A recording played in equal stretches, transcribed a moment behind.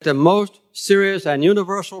The most serious and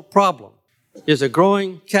universal problem is a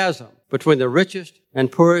growing chasm between the richest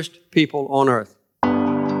and poorest people on earth.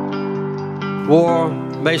 War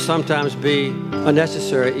may sometimes be a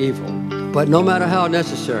necessary evil, but no matter how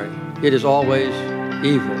necessary, it is always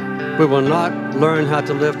evil. We will not learn how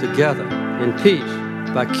to live together in peace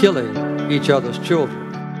by killing each other's children.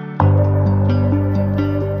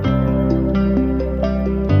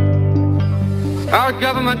 Our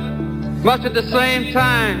government must at the same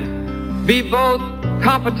time be both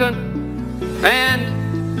competent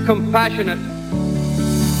and compassionate.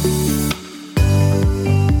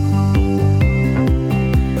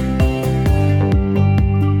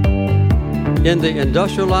 In the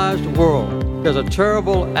industrialized world, there's a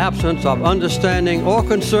terrible absence of understanding or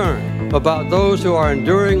concern about those who are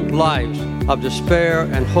enduring lives of despair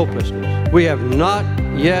and hopelessness. We have not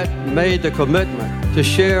yet made the commitment to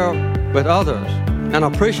share with others an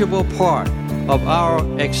appreciable part of our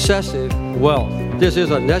excessive wealth. This is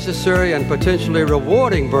a necessary and potentially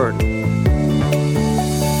rewarding burden.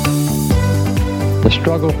 The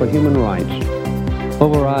struggle for human rights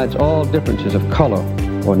overrides all differences of color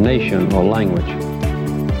or nation or language.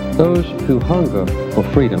 Those who hunger for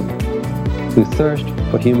freedom, who thirst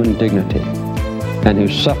for human dignity, and who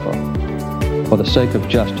suffer for the sake of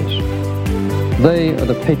justice, they are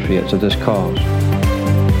the patriots of this cause.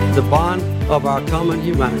 The bond of our common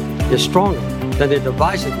humanity is stronger than the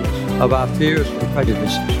divisiveness of our fears and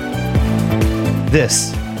prejudices.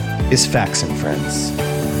 This is Facts and Friends.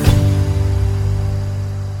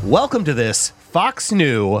 Welcome to this Fox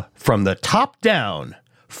New from the top down,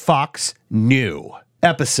 Fox New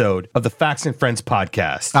episode of the Facts and Friends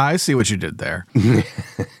podcast. I see what you did there.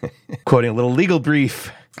 Quoting a little legal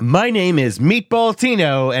brief. My name is Meatball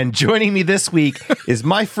Tino, and joining me this week is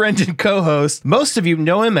my friend and co-host. Most of you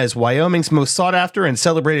know him as Wyoming's most sought-after and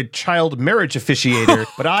celebrated child marriage officiator,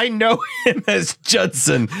 but I know him as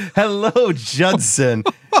Judson. Hello, Judson.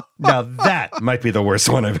 Now that might be the worst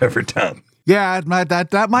one I've ever done. Yeah,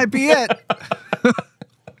 that might be it.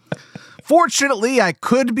 Fortunately, I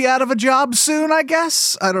could be out of a job soon, I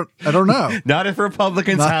guess. I don't know. Not if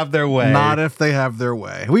Republicans have their way. Not if they have their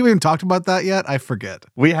way. We even talked about that yet? I forget.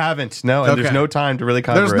 We haven't. No, and there's no time to really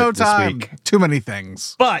cover it this week. There's no time. Too many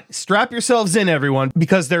things. But strap yourselves in, everyone,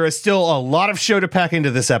 because there is still a lot of show to pack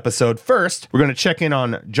into this episode. First, we're going to check in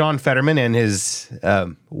on John Fetterman and his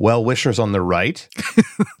well-wishers on the right.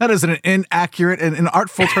 That is an inaccurate and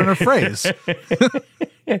inartful turn of phrase.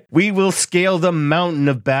 We will scale the mountain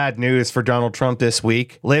of bad news for Donald Trump this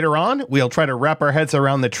week. Later on, we'll try to wrap our heads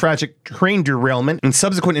around the tragic train derailment and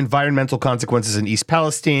subsequent environmental consequences in East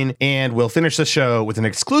Palestine. And we'll finish the show with an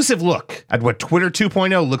exclusive look at what Twitter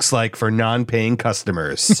 2.0 looks like for non-paying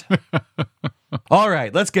customers. All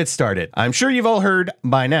right, let's get started. I'm sure you've all heard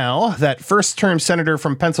by now that first-term Senator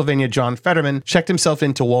from Pennsylvania, John Fetterman, checked himself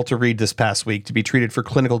into Walter Reed this past week to be treated for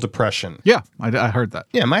clinical depression. Yeah, I heard that.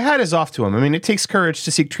 Yeah, my hat is off to him. I mean, it takes courage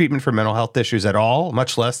to seek treatment for mental health issues at all,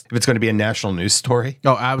 much less if it's going to be a national news story.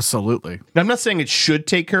 Oh, absolutely. Now, I'm not saying it should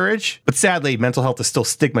take courage, but sadly, mental health is still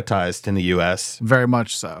stigmatized in the U.S. Very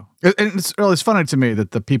much so. And it's funny to me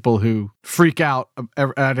that the people who freak out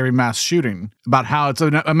at every mass shooting about how it's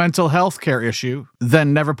a mental health care issue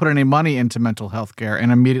then never put any money into mental health care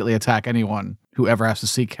and immediately attack anyone who ever has to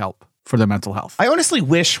seek help for their mental health. I honestly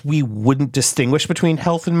wish we wouldn't distinguish between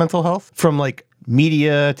health and mental health, from like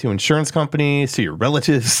media to insurance companies to your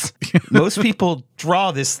relatives. Most people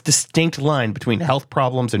draw this distinct line between health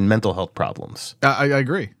problems and mental health problems. I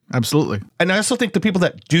agree. Absolutely. And I also think the people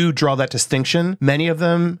that do draw that distinction, many of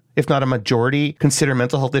them, if not a majority, consider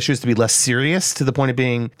mental health issues to be less serious, to the point of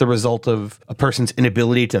being the result of a person's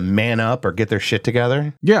inability to man up or get their shit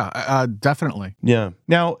together. Yeah, definitely. Yeah.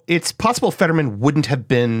 Now, it's possible Fetterman wouldn't have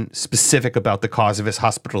been specific about the cause of his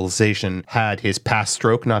hospitalization had his past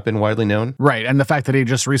stroke not been widely known. Right. And the fact that he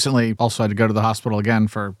just recently also had to go to the hospital again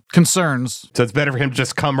for concerns. So it's better for him to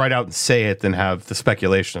just come right out and say it than have the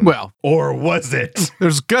speculation. Well. Or was it?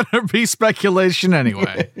 There's going to be speculation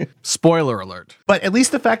anyway. Spoiler alert. But at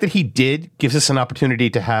least the fact that he did gives us an opportunity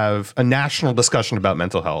to have a national discussion about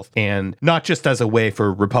mental health, and not just as a way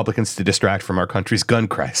for Republicans to distract from our country's gun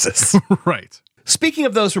crisis. Right. Speaking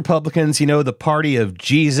of those Republicans, you know, the party of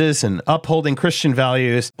Jesus and upholding Christian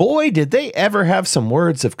values, boy, did they ever have some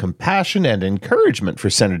words of compassion and encouragement for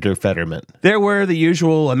Senator Fetterman. There were the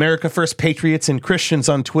usual America First patriots and Christians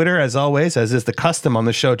on Twitter, as always, as is the custom on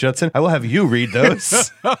the show, Judson. I will have you read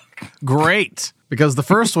those. Great. because the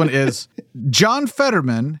first one is John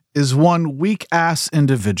Fetterman is one weak-ass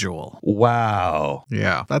individual. Wow.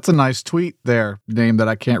 Yeah, that's a nice tweet there, name that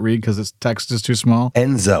I can't read because its text is too small.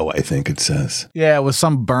 Enzo, I think it says. Yeah, it was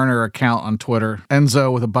some burner account on Twitter.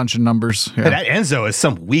 Enzo with a bunch of numbers. Yeah. And that Enzo is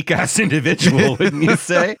some weak-ass individual, wouldn't you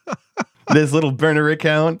say? This little burner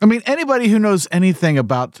account. I mean, anybody who knows anything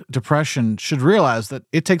about depression should realize that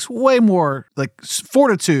it takes way more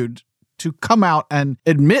fortitude to come out and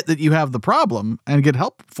admit that you have the problem and get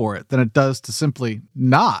help for it than it does to simply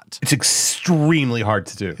not. It's extremely hard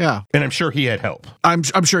to do. Yeah. And I'm sure he had help. I'm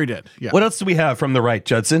sure he did. Yeah. What else do we have from the right,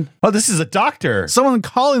 Judson? Oh, this is a doctor. Someone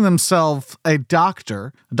calling themselves a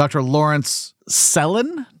doctor, Dr. Lawrence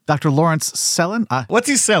Sellin. Dr. Lawrence Sellin? What's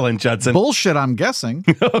he selling, Judson? Bullshit, I'm guessing.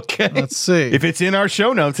 Okay. Let's see. If it's in our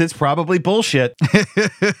show notes, it's probably bullshit.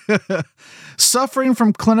 Suffering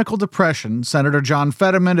from clinical depression, Senator John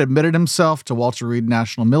Fetterman admitted himself to Walter Reed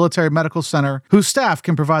National Military Medical Center, whose staff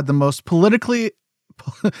can provide the most politically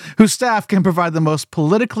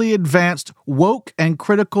advanced, woke, and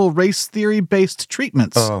critical race theory-based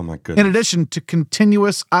treatments. Oh, my goodness. In addition to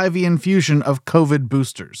continuous IV infusion of COVID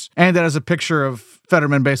boosters. And that is a picture of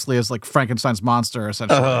Fetterman basically as like Frankenstein's monster,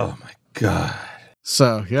 essentially. Oh, my God.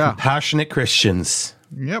 So, yeah. Passionate Christians.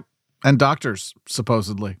 Yep. And doctors,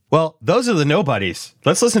 supposedly. Well, those are the nobodies.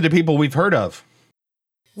 Let's listen to people we've heard of.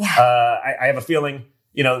 Yeah. I have a feeling,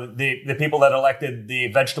 the people that elected the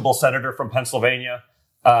vegetable senator from Pennsylvania,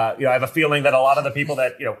 I have a feeling that a lot of the people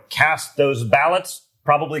that, cast those ballots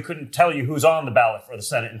probably couldn't tell you who's on the ballot for the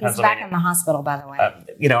Senate in Pennsylvania. He's back in the hospital, by the way.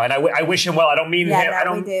 And I wish him well. I don't mean him. I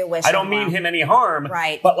don't mean him any harm.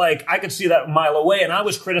 Right. But I could see that a mile away, and I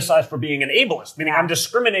was criticized for being an ableist, meaning I'm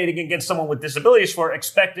discriminating against someone with disabilities for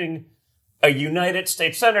expecting a United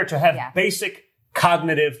States senator to have basic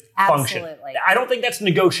cognitive function. I don't think that's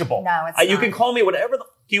negotiable. No, it's not. You can call me whatever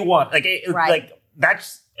you want.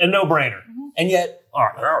 That's a no-brainer. Mm-hmm. And yet,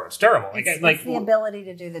 it's terrible. It's the ability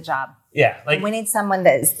to do the job. Yeah. And we need someone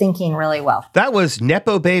that is thinking really well. That was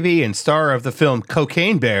Nepo Baby and star of the film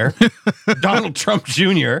Cocaine Bear, Donald Trump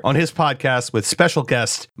Jr. on his podcast with special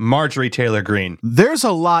guest Marjorie Taylor Greene. There's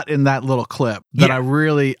a lot in that little clip that I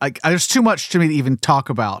really, there's too much to me to even talk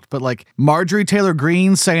about. But Marjorie Taylor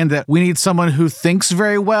Greene saying that we need someone who thinks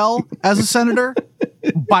very well as a senator.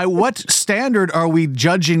 By what standard are we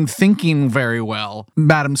judging thinking very well,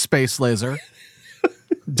 Madam Space Laser?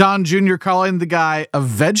 Don Jr. calling the guy a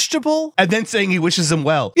vegetable? And then saying he wishes him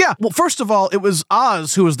well. Yeah. Well, first of all, it was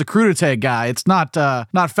Oz who was the crudité guy. It's not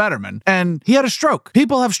Fetterman. And he had a stroke.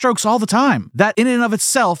 People have strokes all the time. That in and of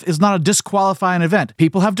itself is not a disqualifying event.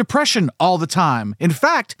 People have depression all the time. In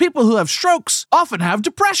fact, people who have strokes often have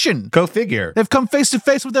depression. Go figure. They've come face to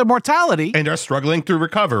face with their mortality. And are struggling through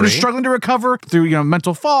recovery. They're struggling to recover through,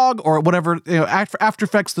 mental fog or whatever, after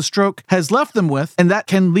effects the stroke has left them with. And that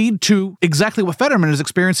can lead to exactly what Fetterman is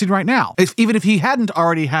experiencing right now. Even if he hadn't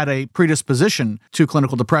already had a predisposition to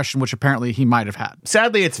clinical depression, which apparently he might have had.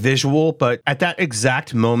 Sadly, it's visual, but at that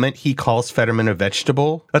exact moment, he calls Fetterman a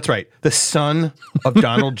vegetable. That's right. The son of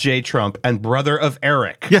Donald J. Trump and brother of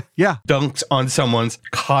Eric. Yeah. Dunked on someone's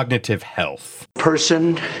cognitive health.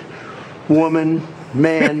 Person, woman,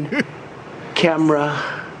 man, camera,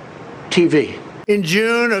 TV. In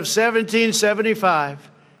June of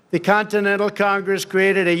 1775, the Continental Congress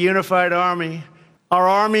created a unified army. Our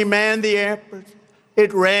army manned the airport.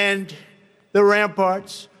 It ran the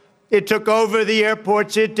ramparts. It took over the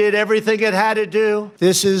airports. It did everything it had to do.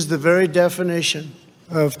 This is the very definition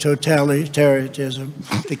of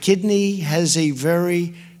totalitarianism. The kidney has a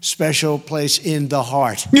very special place in the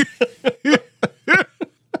heart.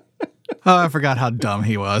 Oh, I forgot how dumb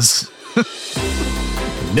he was.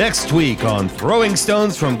 Next week on Throwing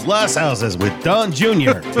Stones from Glass Houses with Don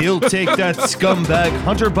Jr., he'll take that scumbag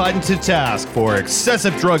Hunter Biden to task for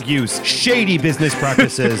excessive drug use, shady business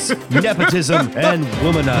practices, nepotism, and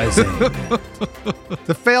womanizing.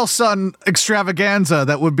 The fail son extravaganza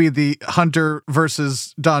that would be the Hunter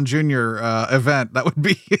versus Don Jr. Event. That would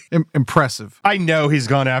be impressive. I know he's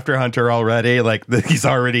gone after Hunter already. He's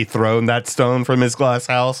already thrown that stone from his glass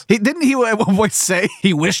house. Didn't he at one point say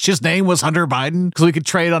he wished his name was Hunter Biden because we could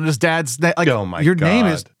trade on his dad's name? Oh my your God. Name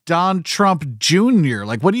is Don Trump Jr.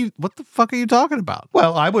 What the fuck are you talking about?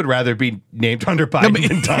 Well, I would rather be named Hunter Biden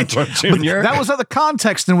than Don Trump Jr. That was not the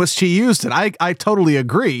context in which he used it. I totally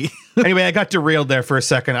agree. Anyway, I got derailed there for a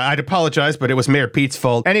second. I'd apologize, but it was Mayor Pete's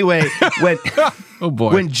fault. Anyway, oh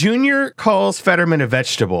boy. When Junior calls Fetterman a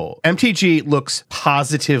vegetable, MTG looks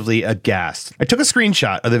positively aghast. I took a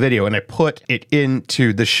screenshot of the video and I put it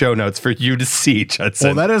into the show notes for you to see,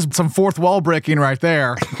 Judson. Well, that is some fourth wall breaking right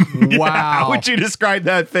there. Wow. How would you describe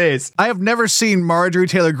that face. I have never seen Marjorie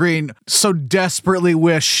Taylor Greene so desperately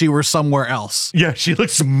wish she were somewhere else. Yeah, she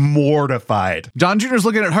looks mortified. Don Jr.'s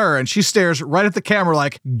looking at her and she stares right at the camera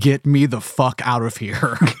like, get me the fuck out of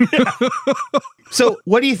here. So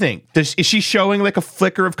what do you think? Is she showing like a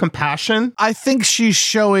flicker of compassion? I think she's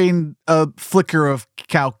showing a flicker of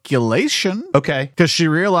calculation. Okay. Because she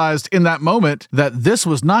realized in that moment that this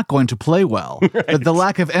was not going to play well. Right. That the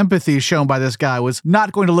lack of empathy shown by this guy was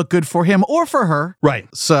not going to look good for him or for her. Right.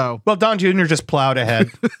 So. Well, Don Jr. just plowed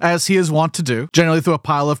ahead. As he is wont to do, generally through a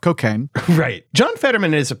pile of cocaine. Right. John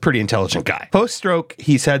Fetterman is a pretty intelligent guy. Post-stroke,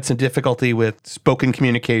 he's had some difficulty with spoken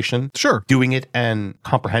communication. Sure. Doing it and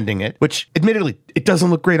comprehending it, which admittedly, it doesn't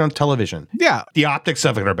look great on television. Yeah. The optics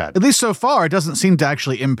of it are bad. At least so far, it doesn't seem to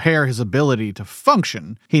actually impair his ability to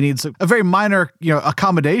function. He needs a very minor,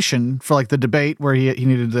 accommodation for like the debate where he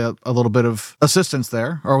needed a little bit of assistance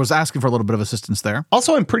there, or was asking for a little bit of assistance there.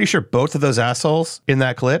 Also, I'm pretty sure both of those assholes in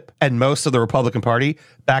that clip and most of the Republican Party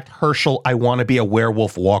backed Herschel, I want to be a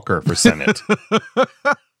werewolf Walker for Senate.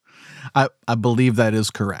 I believe that is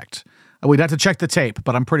correct. We'd have to check the tape,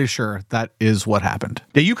 but I'm pretty sure that is what happened.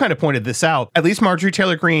 Now, you kind of pointed this out. At least Marjorie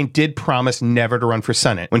Taylor Greene did promise never to run for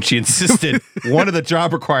Senate when she insisted one of the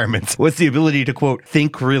job requirements was the ability to, quote,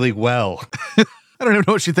 think really well. I don't even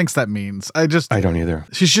know what she thinks that means. I don't either.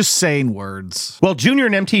 She's just saying words. Well, Junior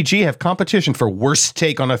and MTG have competition for worst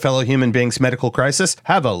take on a fellow human being's medical crisis.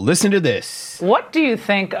 Have a listen to this. What do you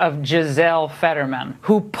think of Giselle Fetterman,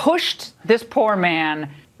 who pushed this poor man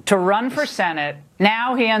to run for Senate?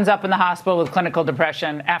 Now he ends up in the hospital with clinical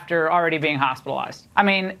depression after already being hospitalized. I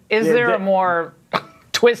mean, is there a more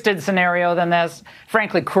twisted scenario than this?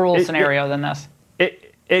 Frankly, cruel scenario than this?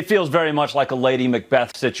 It feels very much like a Lady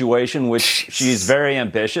Macbeth situation, which she's very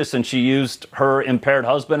ambitious, and she used her impaired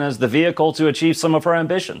husband as the vehicle to achieve some of her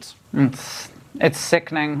ambitions. It's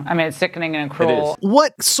sickening. I mean, it's sickening and cruel.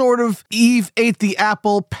 What sort of Eve ate the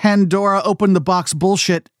apple, Pandora opened the box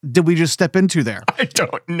bullshit did we just step into there? I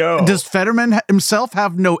don't know. Does Fetterman himself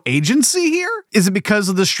have no agency here? Is it because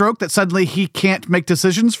of the stroke that suddenly he can't make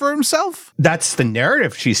decisions for himself? That's the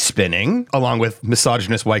narrative she's spinning, along with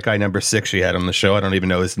misogynist white guy number 6 she had on the show. I don't even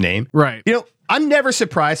know his name. Right. I'm never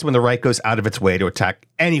surprised when the right goes out of its way to attack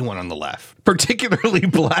anyone on the left, particularly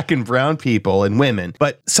black and brown people and women.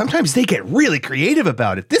 But sometimes they get really creative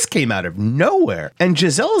about it. This came out of nowhere. And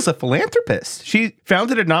Giselle is a philanthropist. She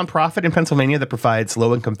founded a nonprofit in Pennsylvania that provides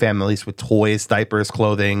low-income families with toys, diapers,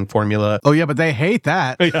 clothing, formula. Oh, yeah, but they hate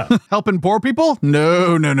that. Yeah. Helping poor people?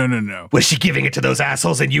 No. Was she giving it to those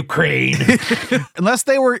assholes in Ukraine? Unless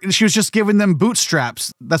she was just giving them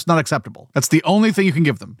bootstraps. That's not acceptable. That's the only thing you can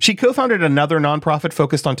give them. She co-founded another nonprofit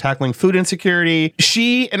focused on tackling food insecurity.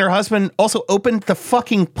 She and her husband also opened the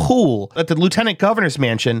fucking pool at the lieutenant governor's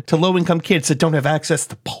mansion to low-income kids that don't have access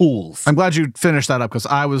to pools. I'm glad you finished that up because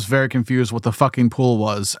I was very confused what the fucking pool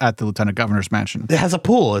was at the lieutenant governor's mansion. It has a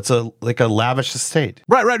pool. It's like a lavish estate.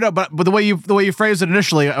 Right. No, but the way you phrased it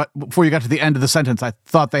initially, before you got to the end of the sentence, I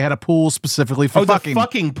thought they had a pool specifically for fucking. The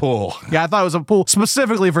fucking pool. Yeah, I thought it was a pool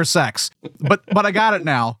specifically for sex. But I got it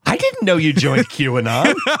now. I didn't know you joined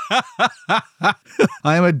QAnon.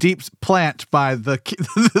 I am a deep plant by the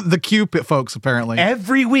Q folks, apparently.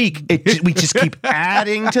 Every week, we just keep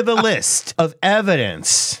adding to the list of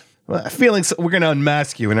evidence. Well, feeling we're going to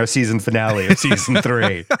unmask you in our season finale of season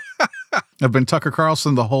 3. I've been Tucker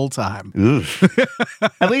Carlson the whole time.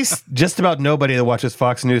 At least just about nobody that watches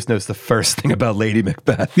Fox News knows the first thing about Lady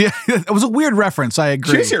Macbeth. Yeah, it was a weird reference. I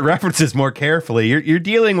agree. Choose your references more carefully. You're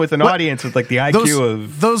dealing with an audience with like the IQ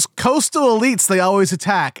of those coastal elites. They always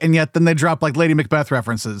attack, and yet then they drop like Lady Macbeth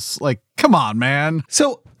references. Like, come on, man.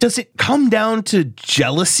 So does it come down to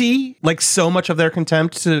jealousy? Like so much of their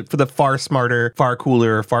contempt for the far smarter, far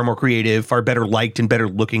cooler, far more creative, far better liked and better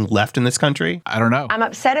looking left in this country? I don't know. I'm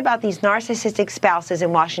upset about these narcissistic spouses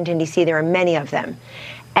in Washington, D.C. There are many of them.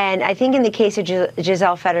 And I think in the case of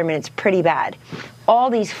Giselle Fetterman, it's pretty bad. All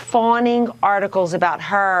these fawning articles about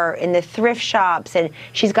her in the thrift shops, and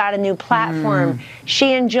she's got a new platform.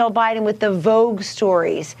 She and Jill Biden with the Vogue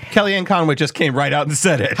stories. Kellyanne Conway just came right out and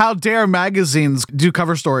said it. How dare magazines do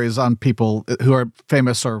cover stories on people who are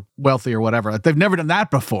famous or wealthy or whatever? They've never done that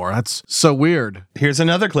before. That's so weird. Here's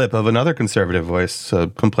another clip of another conservative voice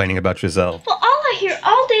complaining about Giselle. Well, all I hear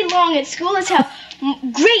all day long at school is how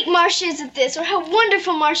great Marsha is at this or how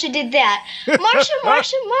wonderful Marsha did that. Marsha.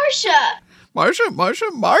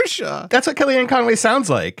 That's what Kellyanne Conway sounds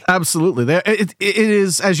like. Absolutely. It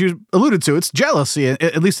is, as you alluded to, it's jealousy,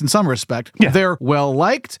 at least in some respect. Yeah. They're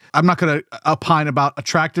well-liked. I'm not going to opine about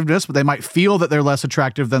attractiveness, but they might feel that they're less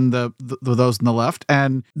attractive than those on the left,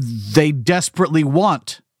 and they desperately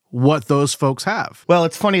want what those folks have. Well,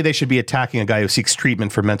 it's funny they should be attacking a guy who seeks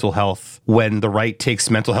treatment for mental health when the right takes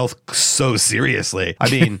mental health so seriously. I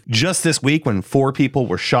mean, just this week when 4 people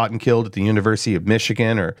were shot and killed at the University of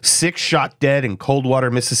Michigan, or 6 shot dead in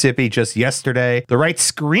Coldwater, Mississippi just yesterday, the right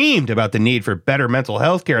screamed about the need for better mental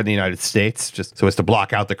health care in the United States, just so as to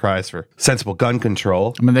block out the cries for sensible gun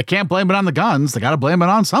control. I mean, they can't blame it on the guns. They got to blame it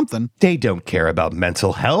on something. They don't care about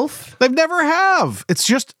mental health. They've never have. It's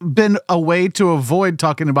just been a way to avoid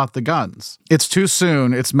talking about the guns. It's too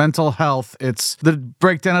soon. It's mental health. It's the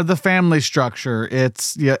breakdown of the family structure.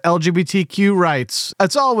 It's LGBTQ rights.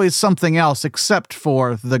 It's always something else except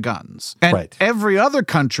for the guns. And every other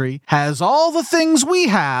country has all the things we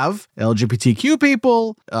have, LGBTQ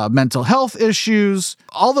people, mental health issues,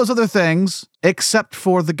 all those other things, except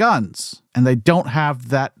for the guns. And they don't have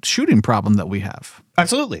that shooting problem that we have.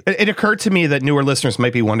 Absolutely. It occurred to me that newer listeners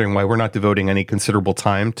might be wondering why we're not devoting any considerable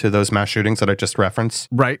time to those mass shootings that I just referenced.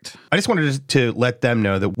 Right. I just wanted to let them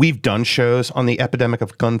know that we've done shows on the epidemic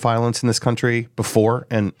of gun violence in this country before,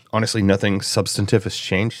 and honestly, nothing substantive has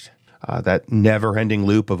changed. That never-ending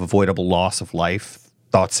loop of avoidable loss of life,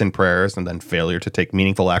 thoughts and prayers, and then failure to take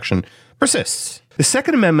meaningful action persists. The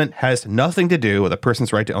Second Amendment has nothing to do with a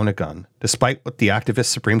person's right to own a gun, despite what the activist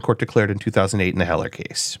Supreme Court declared in 2008 in the Heller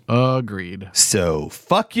case. Agreed. So,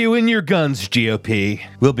 fuck you and your guns, GOP.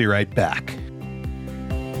 We'll be right back.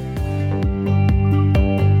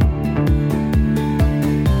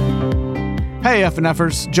 Hey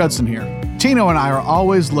FNFers, Judson here. Tino and I are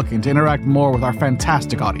always looking to interact more with our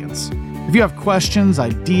fantastic audience. If you have questions,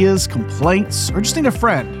 ideas, complaints, or just need a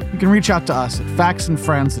friend, you can reach out to us at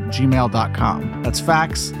factsandfriends@gmail.com. That's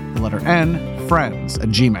facts, the letter N, friends at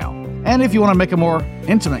Gmail. And if you want to make a more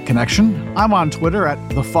intimate connection, I'm on Twitter at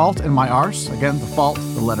TheFaultInMyArse. Again, The Fault,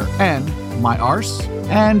 the letter N, my arse.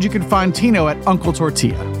 And you can find Tino at Uncle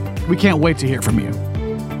Tortilla. We can't wait to hear from you.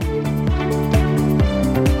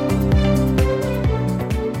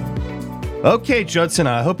 Okay, Judson,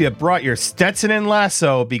 I hope you brought your Stetson and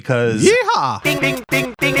lasso because... Yeehaw! Ding, ding,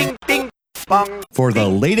 ding, ding, ding, ding. Bong. For the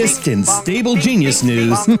latest in stable genius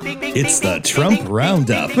news, it's the Trump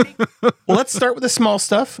Roundup. Well, let's start with the small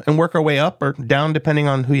stuff and work our way up or down depending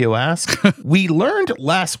on who you ask. We learned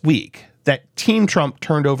last week that Team Trump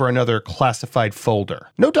turned over another classified folder.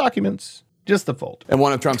 No documents, just the folder. And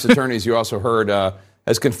one of Trump's attorneys, you also heard,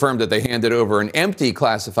 has confirmed that they handed over an empty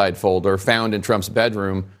classified folder found in Trump's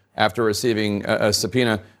bedroom after receiving a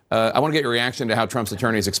subpoena. I want to get your reaction to how Trump's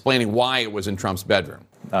attorney is explaining why it was in Trump's bedroom.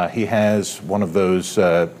 He has one of those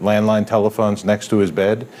landline telephones next to his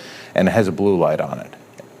bed, and it has a blue light on it,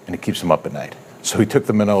 and it keeps him up at night. So he took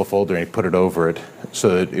the manila folder and he put it over it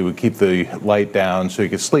so that it would keep the light down so he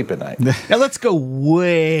could sleep at night. Now let's go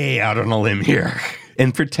way out on a limb here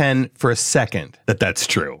and pretend for a second that that's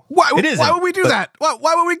true. Why would we do but that?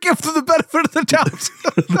 Why would we give them the benefit of the doubt?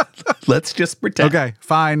 Let's just pretend. Okay,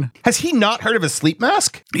 fine. Has he not heard of a sleep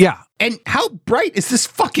mask? Yeah. And how bright is this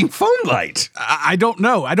fucking phone light? I don't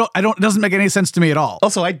know. It doesn't make any sense to me at all.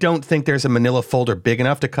 Also, I don't think there's a manila folder big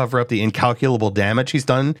enough to cover up the incalculable damage he's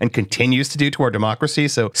done and continues to do to our democracy.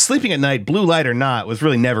 So sleeping at night, blue light or not, was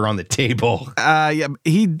really never on the table. Yeah,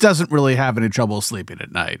 he doesn't really have any trouble sleeping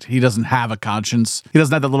at night. He doesn't have a conscience. He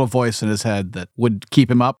doesn't have that little voice in his head that would keep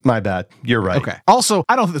him up. My bad. You're right. Okay. Also,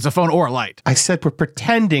 I don't think there's a phone or a light. I said we're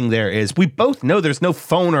pretending there is. We both know there's no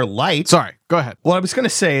phone or light. Sorry. Go ahead. What I was going to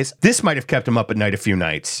say is this might have kept him up at night a few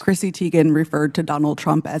nights. Chrissy Teigen referred to Donald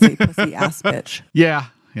Trump as a pussy-ass bitch. Yeah,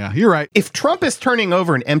 you're right. If Trump is turning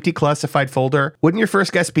over an empty classified folder, wouldn't your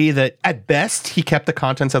first guess be that at best he kept the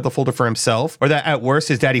contents of the folder for himself, or that at worst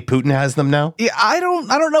his daddy Putin has them now? Yeah, I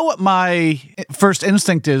don't know what my first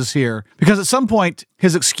instinct is here, because at some point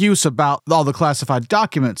his excuse about all the classified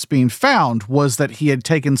documents being found was that he had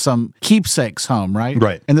taken some keepsakes home, right?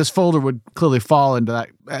 Right. And this folder would clearly fall into that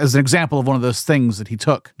as an example of one of those things that he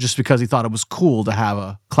took just because he thought it was cool to have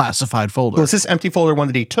a classified folder. Was this empty folder one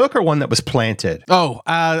that he took or one that was planted? Oh,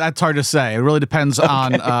 that's hard to say. It really depends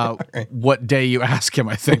on what day you ask him,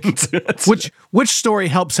 I think. Which story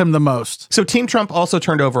helps him the most? So Team Trump also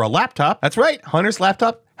turned over a laptop. That's right. Hunter's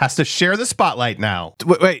laptop has to share the spotlight now.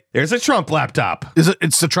 Wait. There's a Trump laptop.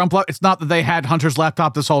 It's the Trump laptop? It's not that they had Hunter's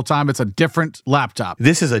laptop this whole time. It's a different laptop.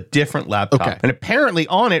 This is a different laptop. Okay. And apparently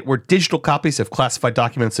on it were digital copies of classified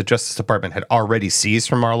documents the Justice Department had already seized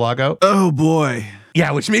from Mar-a-Lago. Oh, boy.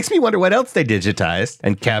 Yeah, which makes me wonder what else they digitized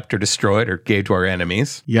and kept or destroyed or gave to our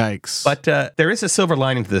enemies. Yikes. But there is a silver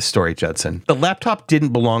lining to this story, Judson. The laptop didn't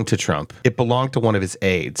belong to Trump. It belonged to one of his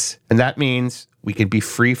aides. And that means we can be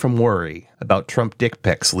free from worry about Trump dick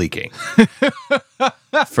pics leaking.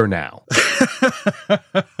 For now.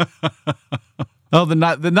 Oh, the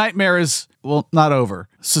nightmare is, well, not over.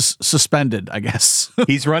 suspended, I guess.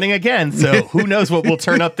 He's running again, so who knows what will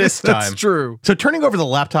turn up this time. That's true. So turning over the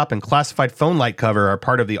laptop and classified phone light cover are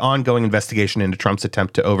part of the ongoing investigation into Trump's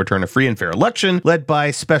attempt to overturn a free and fair election led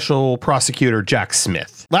by Special Prosecutor Jack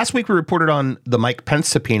Smith. Last week, we reported on the Mike Pence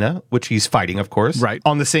subpoena, which he's fighting, of course, right,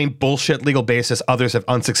 on the same bullshit legal basis others have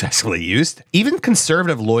unsuccessfully used. Even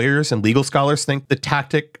conservative lawyers and legal scholars think the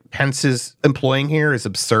tactic Pence is employing here is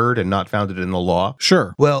absurd and not founded in the law.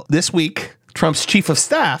 Sure. Well, this week, Trump's chief of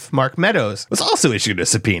staff, Mark Meadows, was also issued a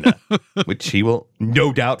subpoena, which he will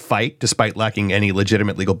no doubt fight despite lacking any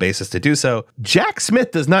legitimate legal basis to do so. Jack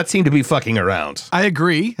Smith does not seem to be fucking around. I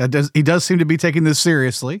agree. He does seem to be taking this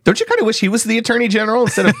seriously. Don't you kind of wish he was the attorney general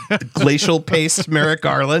instead of the glacial paced Merrick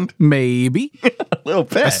Garland? Maybe. A little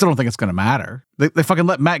bit. I still don't think it's going to matter. They fucking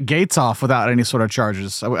let Matt Gaetz off without any sort of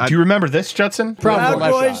charges. Do you remember this, Judson? Proud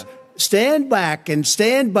Boys, stand back and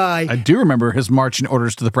stand by. I do remember his marching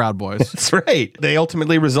orders to the Proud Boys. That's right. They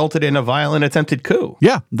ultimately resulted in a violent attempted coup.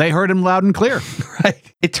 Yeah, they heard him loud and clear. Right.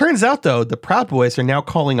 It turns out, though, the Proud Boys are now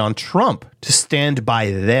calling on Trump to stand by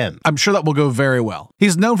them. I'm sure that will go very well.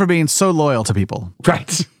 He's known for being so loyal to people.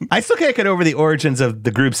 Right. I still can't get over the origins of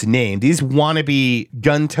the group's name. These wannabe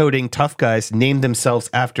gun-toting tough guys named themselves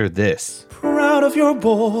after this. Proud of your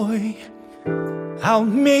boy. I'll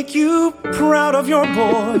make you proud of your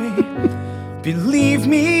boy. Believe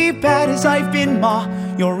me, bad as I've been, Ma,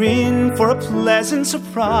 you're in for a pleasant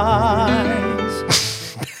surprise.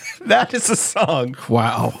 That is a song.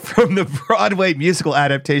 Wow. From the Broadway musical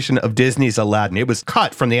adaptation of Disney's Aladdin. It was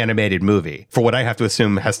cut from the animated movie, for what I have to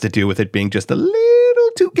assume has to do with it being just a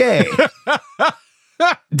little too gay.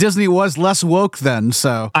 Disney was less woke then,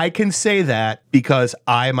 so. I can say that because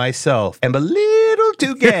I myself am a little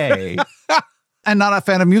too gay. And not a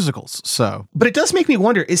fan of musicals, so. But it does make me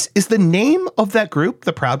wonder, is the name of that group,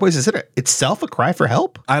 the Proud Boys, is it itself a cry for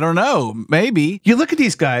help? I don't know. Maybe. You look at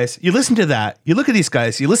these guys, you listen to that, you look at these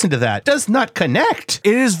guys, you listen to that. Does not connect.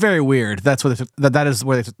 It is very weird. That's where that is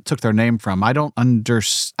where they took their name from. I don't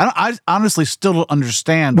understand. I honestly still don't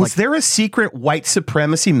understand. Was there a secret white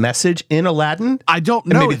supremacy message in Aladdin? I don't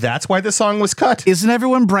know. And maybe that's why the song was cut. Isn't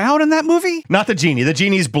everyone brown in that movie? Not the genie. The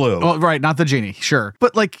genie's blue. Oh, right. Not the genie. Sure.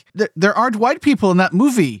 But like, there aren't white people in that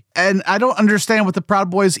movie. And I don't understand what the Proud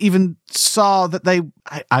Boys even saw that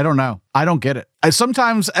I don't know. I don't get it.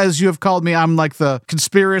 Sometimes, as you have called me, I'm like the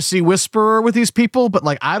conspiracy whisperer with these people, but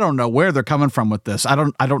like, I don't know where they're coming from with this. I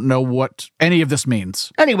don't know what any of this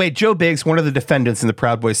means. Anyway, Joe Biggs, one of the defendants in the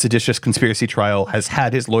Proud Boys seditious conspiracy trial, has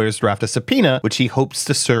had his lawyers draft a subpoena, which he hopes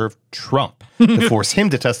to serve Trump to force him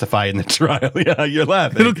to testify in the trial. Yeah, you're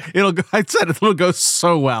laughing. I said it'll go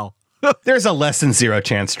so well. There's a less than zero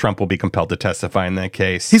chance Trump will be compelled to testify in that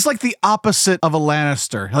case. He's like the opposite of a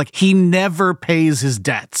Lannister. Like, he never pays his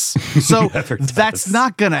debts. So that's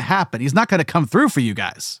not going to happen. He's not going to come through for you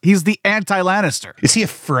guys. He's the anti-Lannister. Is he a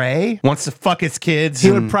Frey? Wants to fuck his kids? He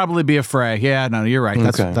would probably be a Frey. Yeah, no, you're right.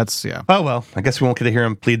 That's yeah. Oh, well, I guess we won't get to hear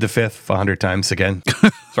him plead the fifth 100 times again.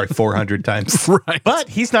 Sorry, 400 times. Right. But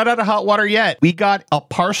he's not out of hot water yet. We got a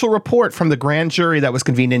partial report from the grand jury that was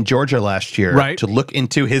convened in Georgia last year to look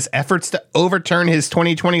into his efforts to overturn his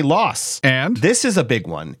 2020 loss. And this is a big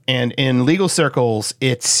one. And in legal circles,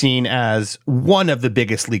 it's seen as one of the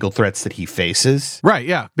biggest legal threats that he faces. Right,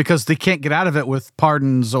 yeah, because they can't get out of it with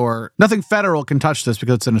pardons or nothing federal can touch this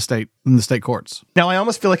because it's in the state courts. Now, I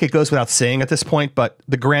almost feel like it goes without saying at this point, but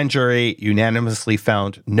the grand jury unanimously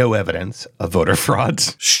found no evidence of voter fraud.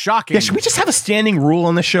 Shocking. Yeah, should we just have a standing rule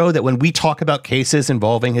on the show that when we talk about cases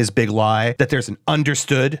involving his big lie, that there's an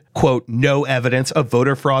understood, quote, no evidence of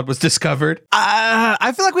voter fraud was discovered?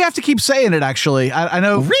 I feel like we have to keep saying it, actually. I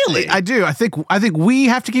know. Really? I do. I think we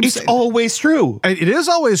have to keep saying it. It's always true. It is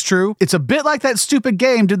always true. It's a bit like that stupid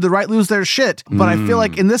game, Did the Right Lose Their Shit? But I feel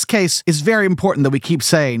like in this case, it's very important that we keep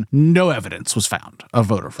saying no evidence was found of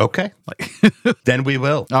voter fraud. Okay. Then we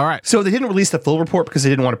will. All right. So they didn't release the full report because they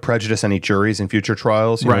didn't want to prejudice any juries in future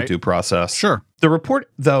trials, due process. Sure. The report,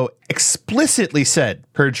 though, explicitly said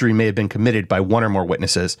perjury may have been committed by one or more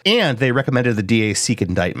witnesses, and they recommended the DA seek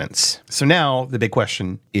indictments. So now the big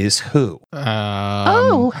question is who?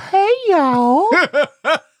 Oh, hey, y'all.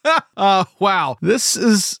 Wow. This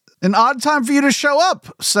is an odd time for you to show up,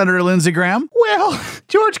 Senator Lindsey Graham. Well,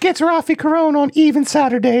 George gets Rafi Carone on even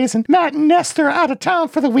Saturdays, and Matt and Nestor are out of town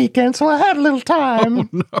for the weekend, so I had a little time. Oh,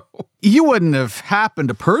 no. You wouldn't have happened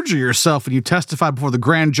to perjure yourself when you testified before the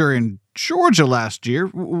grand jury in Georgia last year,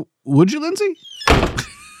 would you, Lindsey?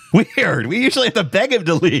 Weird. We usually have to beg him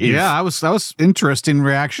to leave. Yeah, that was interesting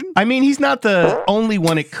reaction. I mean, he's not the only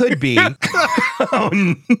one it could be.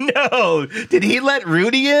 Oh, no. Did he let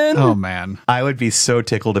Rudy in? Oh, man. I would be so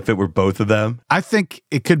tickled if it were both of them. I think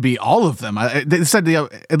it could be all of them. They said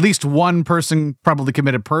at least one person probably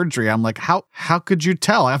committed perjury. I'm like, how could you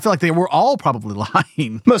tell? I feel like they were all probably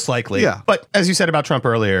lying. Most likely. Yeah. But as you said about Trump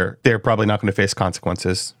earlier, they're probably not going to face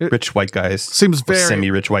consequences. Rich white guys. Seems very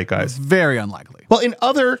semi-rich white guys. Very unlikely. Well, in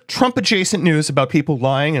other Trump-adjacent news about people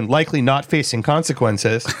lying and likely not facing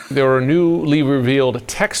consequences, there are newly revealed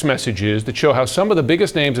text messages that show how some of the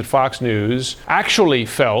biggest names at Fox News actually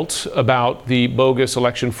felt about the bogus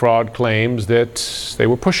election fraud claims that they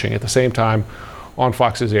were pushing at the same time on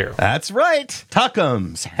Fox's air. That's right.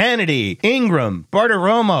 Tuckums, Hannity, Ingram,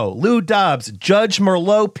 Bartiromo, Lou Dobbs, Judge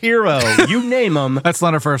Merlot Pirro, you name them. That's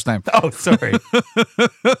not her first name. Oh, sorry.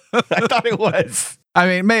 I thought it was. I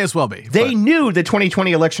mean, it may as well be. They knew the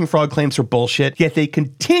 2020 election fraud claims were bullshit, yet they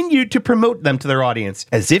continued to promote them to their audience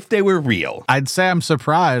as if they were real. I'd say I'm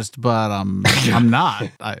surprised, but I'm not.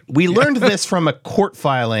 We learned this from a court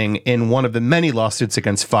filing in one of the many lawsuits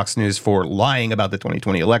against Fox News for lying about the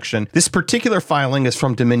 2020 election. This particular filing is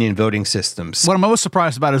from Dominion Voting Systems. What I'm most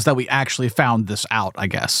surprised about is that we actually found this out, I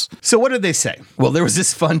guess. So what did they say? Well, there was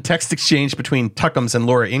this fun text exchange between Tuckums and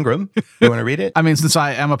Laura Ingram. You want to read it? I mean, since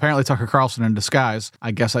I am apparently Tucker Carlson in disguise,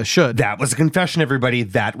 I guess I should. That was a confession, everybody.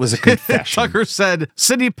 That was a confession. Tucker said,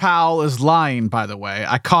 Sidney Powell is lying, by the way.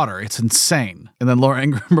 I caught her. It's insane. And then Laura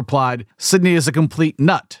Ingram replied, Sidney is a complete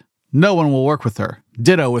nut. No one will work with her.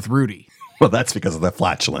 Ditto with Rudy. Well, that's because of the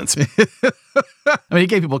flatulence. I mean, he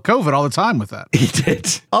gave people COVID all the time with that. He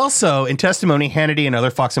did. Also, in testimony, Hannity and other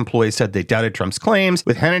Fox employees said they doubted Trump's claims,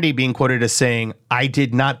 with Hannity being quoted as saying, I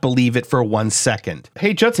did not believe it for 1 second.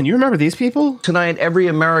 Hey, Judson, you remember these people? Tonight, every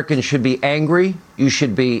American should be angry. You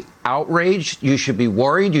should be outraged. You should be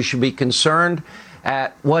worried. You should be concerned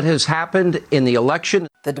at what has happened in the election.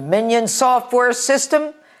 The Dominion software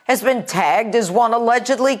system has been tagged as one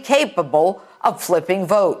allegedly capable of flipping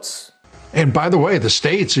votes. And by the way, the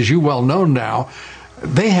states, as you well know now,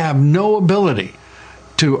 they have no ability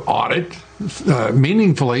to audit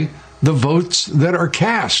meaningfully the votes that are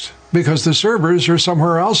cast because the servers are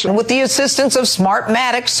somewhere else. And with the assistance of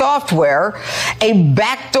Smartmatic software, a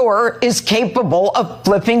backdoor is capable of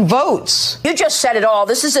flipping votes. You just said it all.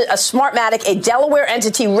 This is a Smartmatic, a Delaware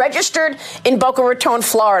entity registered in Boca Raton,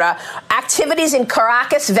 Florida, activities in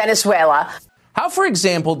Caracas, Venezuela. How, for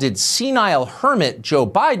example, did senile hermit Joe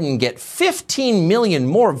Biden get 15 million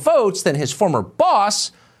more votes than his former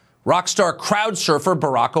boss, rock star crowd surfer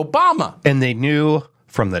Barack Obama? And they knew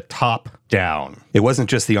from the top down. It wasn't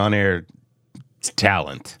just the on-air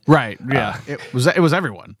talent. Right, yeah. It was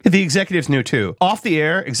everyone. The executives knew too. Off the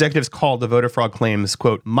air, executives called the voter fraud claims,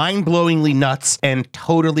 quote, mind-blowingly nuts and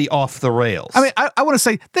totally off the rails. I mean, I want to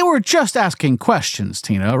say they were just asking questions,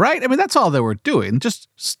 Tina, right? I mean, that's all they were doing.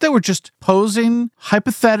 They were just posing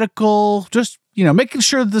hypothetical, just, making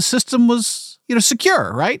sure the system was,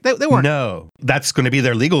 secure, right? They weren't. No, that's going to be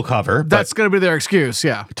their legal cover. That's going to be their excuse,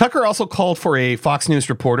 yeah. Tucker also called for a Fox News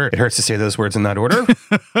reporter. It hurts to say those words in that order.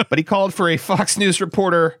 But he called for a Fox News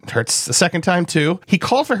reporter. It hurts the second time, too. He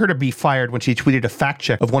called for her to be fired when she tweeted a fact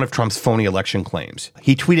check of one of Trump's phony election claims.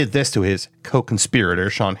 He tweeted this to his co-conspirator,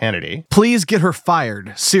 Sean Hannity. Please get her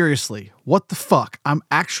fired. Seriously. What the fuck? I'm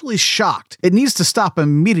actually shocked. It needs to stop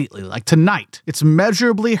immediately, like tonight. It's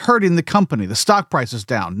measurably hurting the company. The stock price is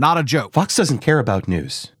down. Not a joke. Fox doesn't care about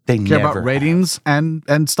news. They care never about ratings and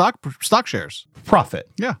stock shares. Profit.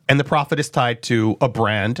 Yeah. And the profit is tied to a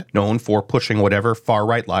brand known for pushing whatever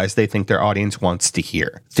far-right lies they think their audience wants to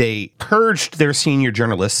hear. They purged their senior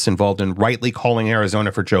journalists involved in rightly calling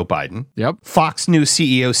Arizona for Joe Biden. Yep. Fox News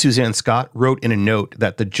CEO Suzanne Scott wrote in a note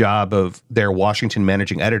that the job of their Washington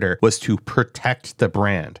managing editor was to protect the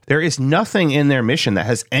brand. There is nothing in their mission that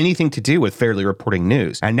has anything to do with fairly reporting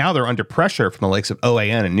news. And now they're under pressure from the likes of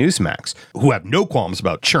OAN and Newsmax, who have no qualms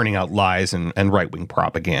about churning out lies and right-wing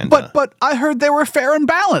propaganda. But I heard they were fair and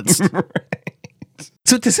balanced. Right.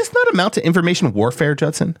 So does this not amount to information warfare,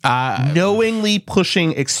 Judson? Knowingly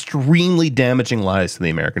pushing extremely damaging lies to the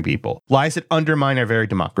American people. Lies that undermine our very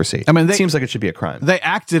democracy. I mean, it seems like it should be a crime. They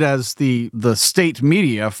acted as the state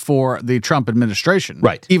media for the Trump administration.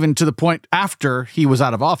 Right. Even to the point after he was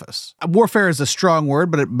out of office. Warfare is a strong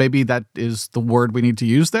word, but maybe that is the word we need to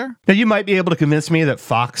use there. Now, you might be able to convince me that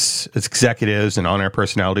Fox executives and on-air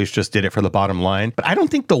personalities just did it for the bottom line, but I don't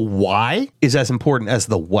think the why is as important as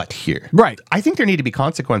the what here. Right. I think there need to be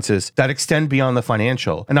consequences that extend beyond the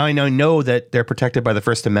financial. And I know that they're protected by the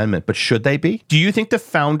First Amendment, but should they be? Do you think the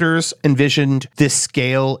founders envisioned this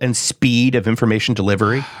scale and speed of information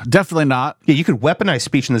delivery? Definitely not. Yeah, you could weaponize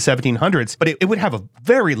speech in the 1700s, but it would have a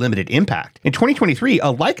very limited impact. In 2023, a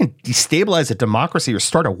lie can destabilize a democracy or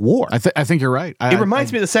start a war. I think you're right. It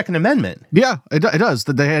reminds me of the Second Amendment. Yeah, it does.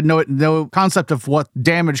 That they had no concept of what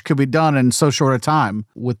damage could be done in so short a time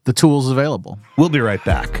with the tools available. We'll be right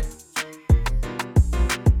back.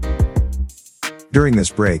 During this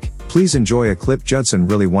break, please enjoy a clip Judson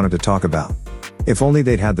really wanted to talk about. If only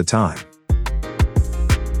they'd had the time.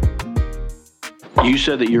 You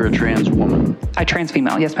said that you're a trans woman. I trans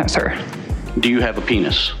female, yes, ma'am, sir. Do you have a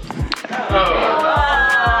penis?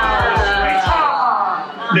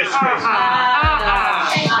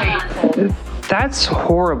 That's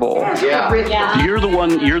horrible. Yeah. You're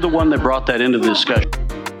the one that brought that into the discussion.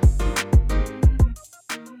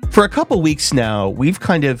 For a couple weeks now, we've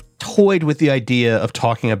kind of toyed with the idea of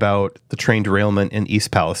talking about the train derailment in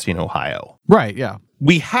East Palestine, Ohio. Right, yeah.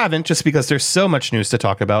 We haven't, just because there's so much news to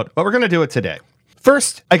talk about, but we're going to do it today.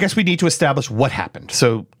 First, I guess we need to establish what happened.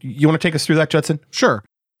 So you want to take us through that, Judson? Sure.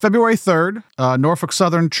 February 3rd, a Norfolk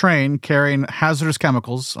Southern train carrying hazardous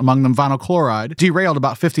chemicals, among them vinyl chloride, derailed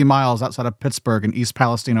about 50 miles outside of Pittsburgh in East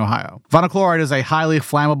Palestine, Ohio. Vinyl chloride is a highly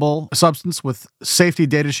flammable substance with safety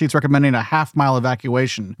data sheets recommending a half-mile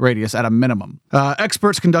evacuation radius at a minimum.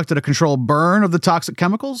 Experts conducted a controlled burn of the toxic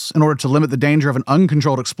chemicals in order to limit the danger of an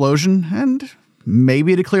uncontrolled explosion and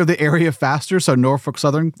maybe to clear the area faster so Norfolk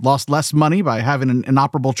Southern lost less money by having an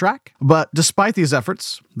inoperable track. But despite these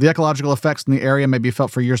efforts, the ecological effects in the area may be felt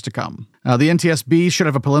for years to come. The NTSB should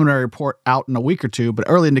have a preliminary report out in a week or two, but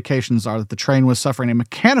early indications are that the train was suffering a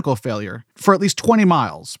mechanical failure for at least 20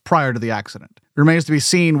 miles prior to the accident. It remains to be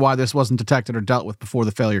seen why this wasn't detected or dealt with before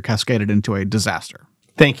the failure cascaded into a disaster.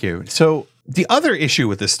 Thank you. So the other issue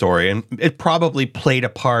with this story, and it probably played a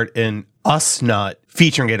part in us not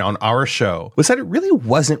featuring it on our show, was that it really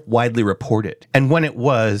wasn't widely reported. And when it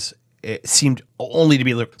was, it seemed only to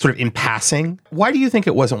be sort of in passing. Why do you think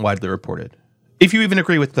it wasn't widely reported? If you even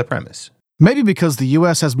agree with the premise. Maybe because the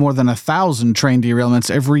U.S. has more than 1,000 train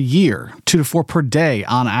derailments every year, 2 to 4 per day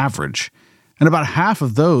on average. And about half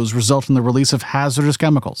of those result in the release of hazardous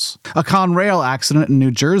chemicals. A Conrail accident in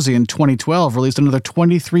New Jersey in 2012 released another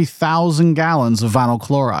 23,000 gallons of vinyl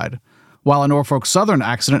chloride, while a Norfolk Southern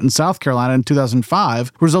accident in South Carolina in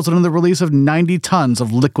 2005 resulted in the release of 90 tons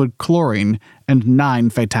of liquid chlorine and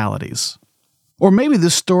 9 fatalities. Or maybe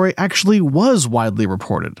this story actually was widely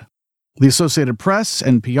reported. The Associated Press,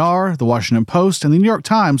 NPR, The Washington Post, and The New York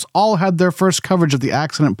Times all had their first coverage of the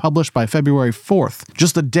accident published by February 4th,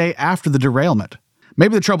 just the day after the derailment.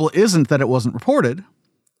 Maybe the trouble isn't that it wasn't reported,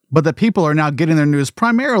 but that people are now getting their news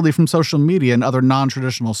primarily from social media and other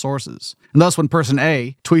non-traditional sources. And thus, when person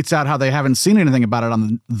A tweets out how they haven't seen anything about it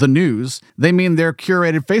on the news, they mean their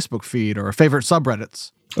curated Facebook feed or favorite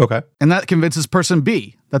subreddits. Okay. And that convinces person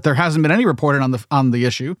B that there hasn't been any reporting on the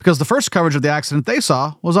issue because the first coverage of the accident they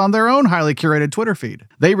saw was on their own highly curated Twitter feed.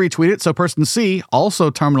 They retweet it, so person C, also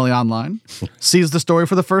terminally online, sees the story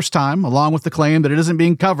for the first time, along with the claim that it isn't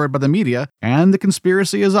being covered by the media, and the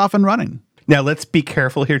conspiracy is off and running. Now, let's be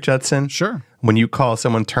careful here, Judson. Sure. When you call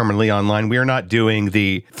someone terminally online, we are not doing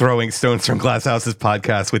the Throwing Stones from Glass Houses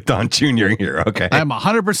podcast with Don Jr. here, okay? I am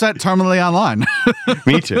 100% terminally online.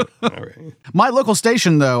 Me too. All right. My local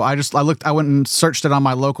station, though, I went and searched it on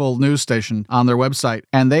my local news station on their website,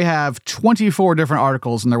 and they have 24 different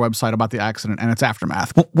articles on their website about the accident and its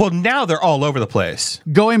aftermath. Well, now they're all over the place.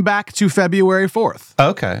 Going back to February 4th.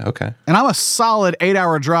 Okay. And I'm a solid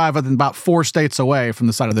 8-hour drive within about 4 states away from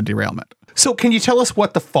the site of the derailment. So can you tell us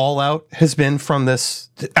what the fallout has been from this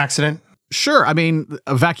accident? Sure. I mean,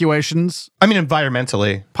 evacuations. I mean,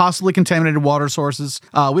 environmentally. Possibly contaminated water sources.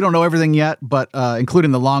 We don't know everything yet, but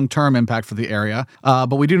including the long-term impact for the area.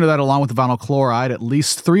 But we do know that along with the vinyl chloride, at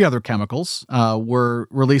least 3 other chemicals were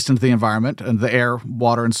released into the environment, and the air,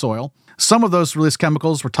 water, and soil. Some of those released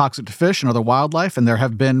chemicals were toxic to fish and other wildlife, and there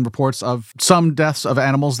have been reports of some deaths of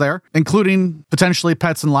animals there, including potentially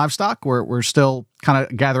pets and livestock. We're still kind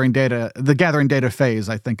of gathering data phase,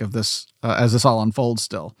 I think, of this as this all unfolds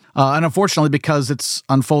still. And unfortunately, because it's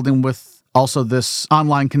unfolding with also this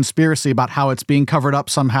online conspiracy about how it's being covered up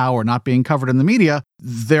somehow or not being covered in the media,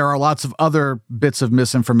 there are lots of other bits of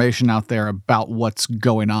misinformation out there about what's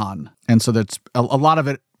going on. And so that's a lot of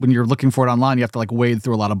it. When you're looking for it online, you have to wade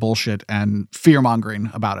through a lot of bullshit and fear-mongering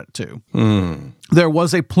about it, too. There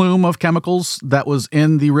was a plume of chemicals that was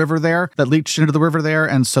in the river there, that leached into the river there,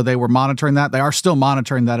 and so they were monitoring that. They are still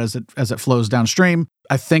monitoring that as it flows downstream.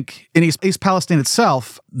 I think in East Palestine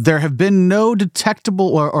itself, there have been no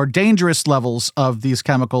detectable or dangerous levels of these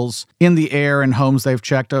chemicals in the air in homes they've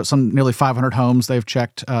checked. Some nearly 500 homes they've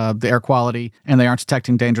checked the air quality, and they aren't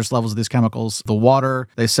detecting dangerous levels of these chemicals. The water,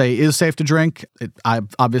 they say, is safe to drink.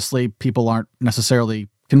 Obviously, people aren't necessarily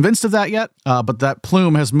convinced of that yet, but that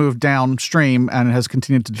plume has moved downstream and it has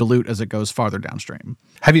continued to dilute as it goes farther downstream.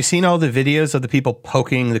 Have you seen all the videos of the people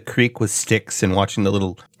poking the creek with sticks and watching the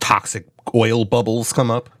little toxic oil bubbles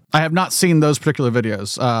come up? I have not seen those particular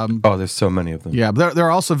videos. There's so many of them. Yeah, but there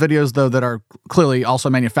are also videos, though, that are clearly also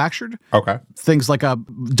manufactured. Okay. Things like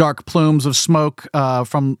dark plumes of smoke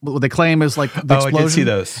from what they claim is like the explosion. I did see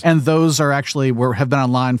those. And those are actually have been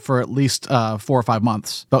online for at least 4 or 5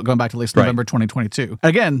 months, going back to at least November 2022.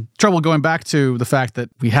 Again, trouble going back to the fact that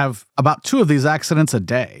we have about 2 of these accidents a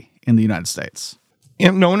day in the United States.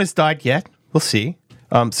 No one has died yet. We'll see.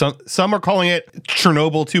 Some are calling it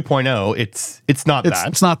Chernobyl 2.0. It's not that.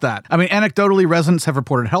 It's not that. I mean, anecdotally, residents have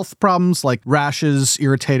reported health problems like rashes,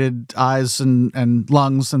 irritated eyes and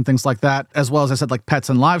lungs and things like that, as well as I said, like pets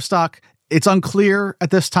and livestock. It's unclear at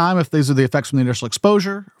this time if these are the effects from the initial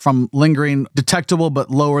exposure, from lingering detectable but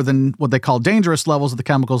lower than what they call dangerous levels of the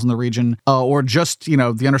chemicals in the region, or just,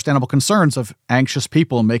 the understandable concerns of anxious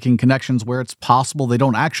people making connections where it's possible they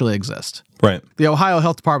don't actually exist. Right. The Ohio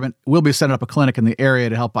Health Department will be setting up a clinic in the area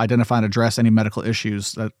to help identify and address any medical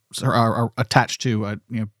issues that are attached to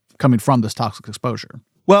coming from this toxic exposure.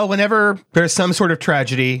 Well, whenever there's some sort of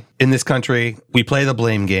tragedy in this country, we play the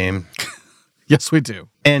blame game. Yes, we do.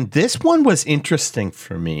 And this one was interesting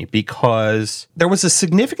for me because there was a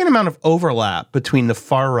significant amount of overlap between the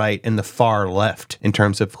far right and the far left in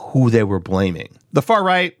terms of who they were blaming. The far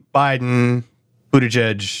right, Biden,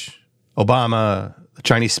 Buttigieg, Obama, the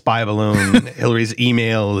Chinese spy balloon, Hillary's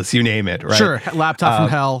emails, you name it, right? Sure, laptop from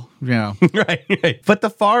hell, right. But the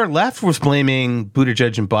far left was blaming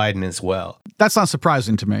Buttigieg and Biden as well. That's not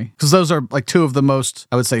surprising to me because those are like 2 of the most,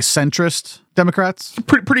 I would say, centrist Democrats.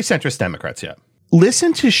 Pretty centrist Democrats, yeah.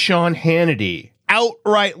 Listen to Sean Hannity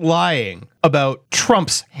outright lying about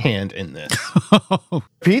Trump's hand in this.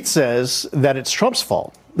 Pete says that it's Trump's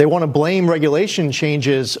fault. They want to blame regulation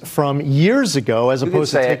changes from years ago as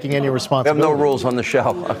opposed to taking any responsibility. We have no rules on the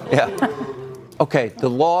show. Yeah. Okay, the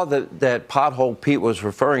law that Pothole Pete was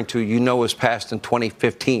referring to, was passed in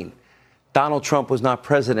 2015. Donald Trump was not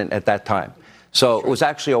president at that time. So it was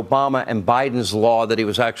actually Obama and Biden's law that he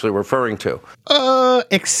was actually referring to.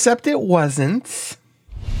 Except it wasn't.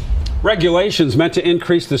 Regulations meant to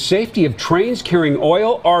increase the safety of trains carrying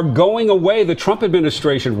oil are going away. The Trump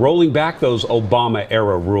administration rolling back those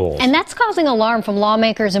Obama-era rules. And that's causing alarm from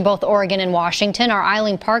lawmakers in both Oregon and Washington. Our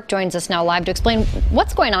Eileen Park joins us now live to explain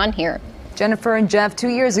what's going on here. Jennifer and Jeff, 2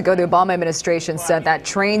 years ago, the Obama administration said that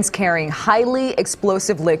trains carrying highly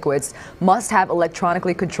explosive liquids must have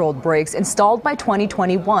electronically controlled brakes installed by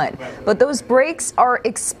 2021. But those brakes are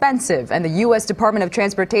expensive, and the U.S. Department of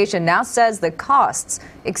Transportation now says the costs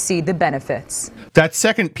exceed the benefits. That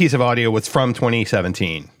second piece of audio was from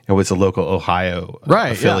 2017. It was a local Ohio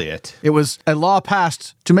affiliate. Yeah. It was a law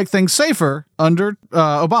passed to make things safer under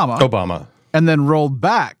Obama. And then rolled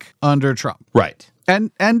back under Trump. Right.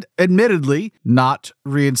 And admittedly not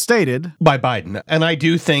reinstated by Biden. And I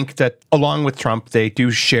do think that along with Trump, they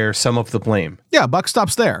do share some of the blame. Yeah, buck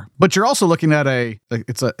stops there. But you're also looking at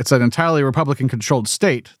it's an entirely Republican-controlled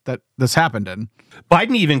state that this happened in.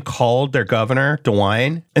 Biden even called their governor,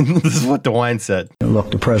 DeWine, and this is what DeWine said.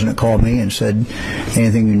 Look, the president called me and said,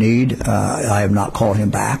 anything you need, I have not called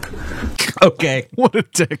him back. Okay. What a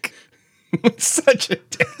dick. Such a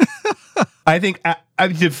dick. I think,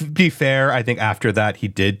 to be fair, I think after that he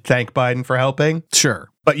did thank Biden for helping. Sure.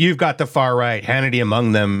 But you've got the far right, Hannity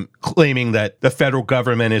among them, claiming that the federal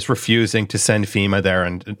government is refusing to send FEMA there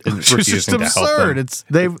and refusing to help them.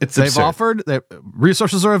 They've offered,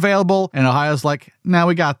 resources are available, and Ohio's like, now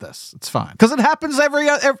we got this. It's fine. Because it happens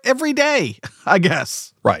every day, I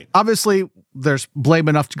guess. Right. Obviously, there's blame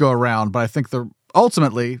enough to go around, but I think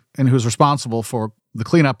ultimately, and who's responsible for the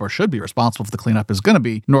cleanup or should be responsible for the cleanup is going to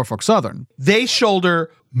be Norfolk Southern. They shoulder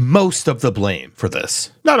most of the blame for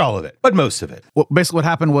this. Not all of it, but most of it. Well, basically what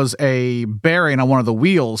happened was a bearing on one of the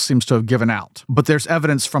wheels seems to have given out. But there's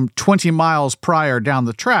evidence from 20 miles prior down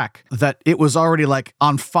the track that it was already like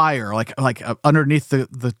on fire, like underneath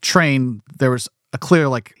the train, there was a clear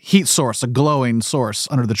heat source, a glowing source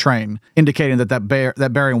under the train, indicating that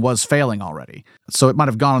bearing was failing already. So it might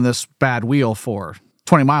have gone on this bad wheel for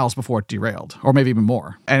 20 miles before it derailed, or maybe even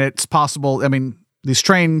more. And it's possible, these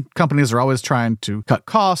train companies are always trying to cut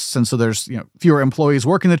costs, and so there's fewer employees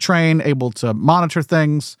working the train, able to monitor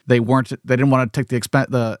things. They didn't want to take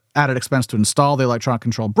the added expense to install the electronic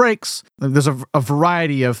control brakes. There's a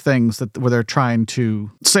variety of things where they're trying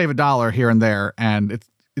to save a dollar here and there, and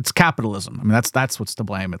it's capitalism. I mean, that's what's to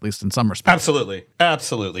blame, at least in some respects.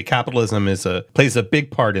 Absolutely. Capitalism plays a big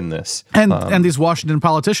part in this. And these Washington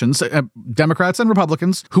politicians, Democrats and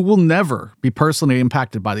Republicans, who will never be personally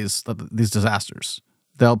impacted by these disasters.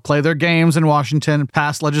 They'll play their games in Washington,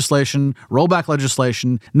 pass legislation, roll back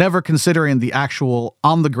legislation, never considering the actual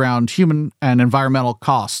on-the-ground human and environmental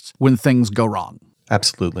costs when things go wrong.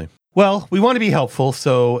 Absolutely. Well, we want to be helpful,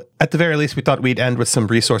 so at the very least, we thought we'd end with some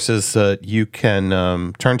resources you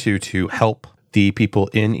can turn to help the people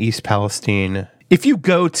in East Palestine. If you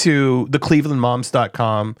go to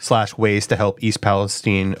theclevelandmoms.com/ways to help East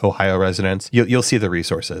Palestine, Ohio residents, you'll see the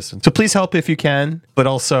resources. So please help if you can, but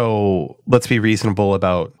also let's be reasonable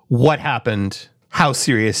about what happened, how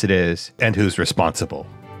serious it is, and who's responsible.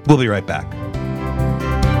 We'll be right back.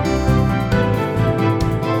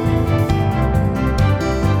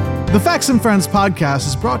 The Facts and Friends podcast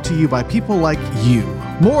is brought to you by people like you.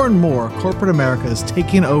 More and more, corporate America is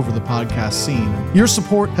taking over the podcast scene. Your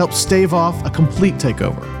support helps stave off a complete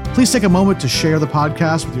takeover. Please take a moment to share the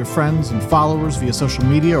podcast with your friends and followers via social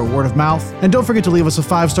media or word of mouth. And don't forget to leave us a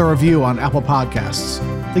 5-star review on Apple Podcasts.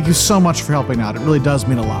 Thank you so much for helping out. It really does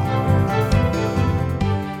mean a lot.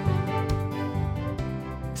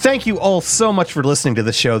 Thank you all so much for listening to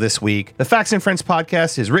the show this week. The Facts and Friends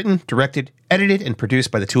podcast is written, directed, edited, and produced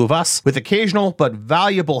by the two of us, with occasional but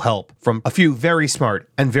valuable help from a few very smart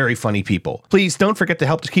and very funny people. Please don't forget to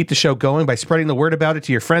help to keep the show going by spreading the word about it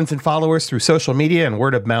to your friends and followers through social media and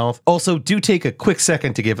word of mouth. Also, do take a quick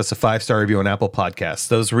second to give us a 5-star review on Apple Podcasts.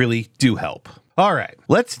 Those really do help. All right,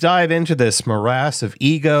 let's dive into this morass of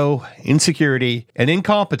ego, insecurity, and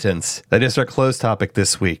incompetence that is our closed topic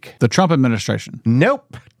this week. The Trump administration.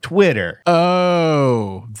 Nope. Twitter.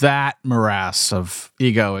 Oh, that morass of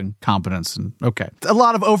ego and competence. And okay, a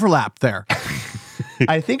lot of overlap there.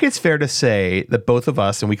 I think it's fair to say that both of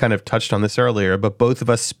us, and we kind of touched on this earlier, but both of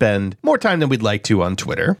us spend more time than we'd like to on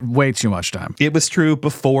Twitter. Way too much time. It was true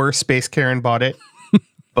before Space Karen bought it,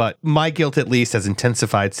 but my guilt at least has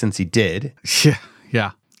intensified since he did.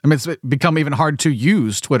 Yeah. I mean, it's become even hard to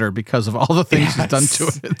use Twitter because of all the things he's done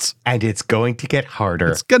to it. And it's going to get harder.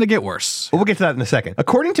 It's going to get worse. We'll get to that in a second.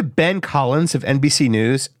 According to Ben Collins of NBC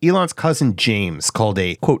News, Elon's cousin James called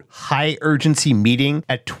a, quote, high-urgency meeting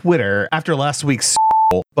at Twitter after last week's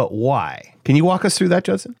but why? Can you walk us through that,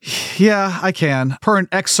 Judson? Yeah, I can. Per an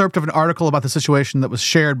excerpt of an article about the situation that was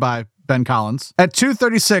shared by Ben Collins. At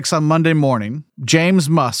 2:36 on Monday morning, James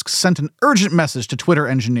Musk sent an urgent message to Twitter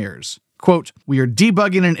engineers. Quote, "We are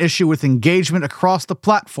debugging an issue with engagement across the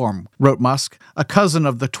platform," wrote Musk, a cousin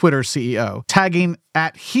of the Twitter CEO, tagging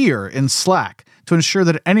 @here in Slack to ensure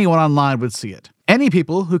that anyone online would see it. "Any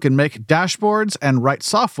people who can make dashboards and write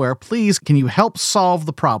software, please can you help solve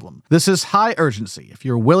the problem? This is high urgency. If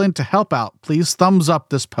you're willing to help out, please thumbs up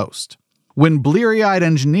this post." When bleary-eyed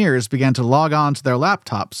engineers began to log on to their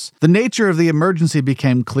laptops, the nature of the emergency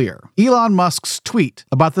became clear. Elon Musk's tweet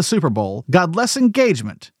about the Super Bowl got less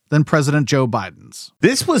engagement than President Joe Biden's.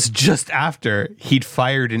 This was just after he'd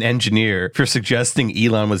fired an engineer for suggesting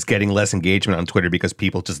Elon was getting less engagement on Twitter because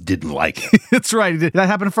people just didn't like it. That's right. That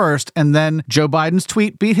happened first, and then Joe Biden's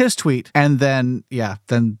tweet beat his tweet, and then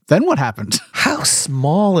what happened? How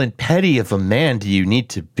small and petty of a man do you need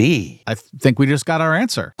to be? I think we just got our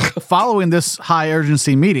answer. Following this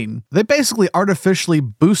high-urgency meeting, they basically artificially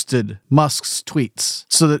boosted Musk's tweets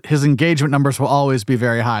so that his engagement numbers will always be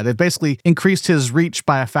very high. They basically increased his reach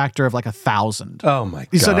by a factor of like 1,000. Oh my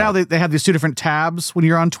God. So now they have these two different tabs when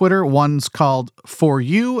you're on Twitter. One's called For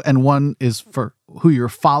You, and one is for who you're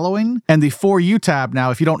following. And the For You tab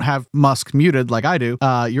now, if you don't have Musk muted like I do,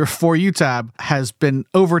 your For You tab has been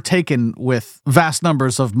overtaken with vast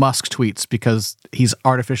numbers of Musk tweets because he's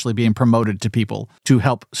artificially being promoted to people to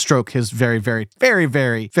help stroke his very, very, very,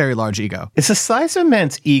 very, very large ego. Is the size of a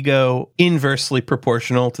man's ego inversely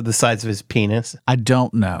proportional to the size of his penis? I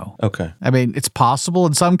don't know. Okay. I mean, it's possible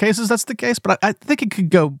in some cases that's the case, but I think it could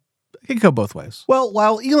go both ways. Well,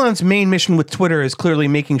 while Elon's main mission with Twitter is clearly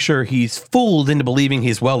making sure he's fooled into believing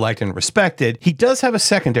he's well-liked and respected, he does have a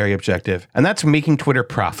secondary objective, and that's making Twitter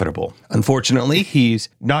profitable. Unfortunately, he's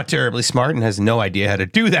not terribly smart and has no idea how to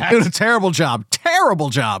do that. Doing a terrible job. terrible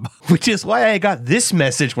job. Which is why I got this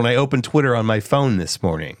message when I opened Twitter on my phone this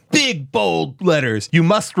morning. Big, bold letters. You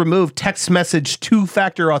must remove text message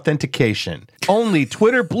two-factor authentication. Only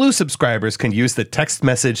Twitter Blue subscribers can use the text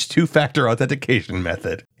message two-factor authentication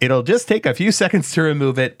method. It'll just take a few seconds to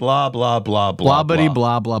remove it, blah, blah, blah, blah, Blah-bitty,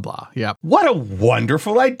 blah, blah, blah. Yep. What a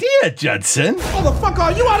wonderful idea, Judson. Motherfucker,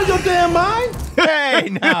 are you out of your damn mind? Hey,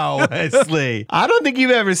 now, Wesley. I don't think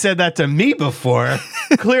you've ever said that to me before.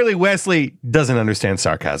 Clearly, Wesley doesn't understand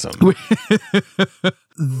sarcasm.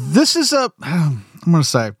 This is I'm going to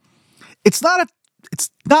say, it's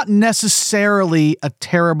not necessarily a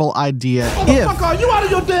terrible idea. Motherfucker, are you out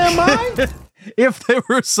of your damn mind? If they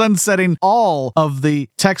were sunsetting all of the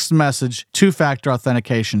text message two-factor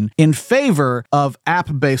authentication in favor of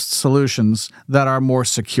app-based solutions that are more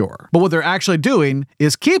secure. But what they're actually doing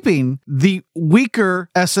is keeping the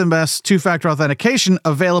weaker SMS two-factor authentication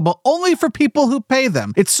available only for people who pay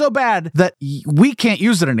them. It's so bad that we can't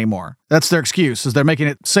use it anymore. That's their excuse, is they're making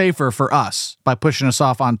it safer for us by pushing us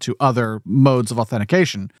off onto other modes of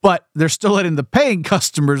authentication. But they're still letting the paying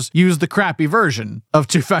customers use the crappy version of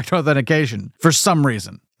two-factor authentication for some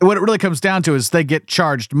reason. What it really comes down to is they get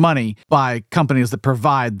charged money by companies that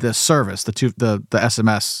provide this service, the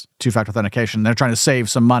SMS two-factor authentication. They're trying to save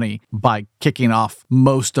some money by kicking off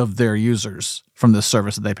most of their users from this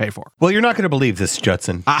service that they pay for. Well, you're not going to believe this,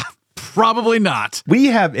 Judson. Probably not. We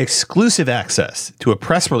have exclusive access to a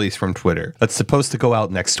press release from Twitter that's supposed to go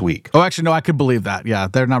out next week. Oh, actually, no, I could believe that. Yeah,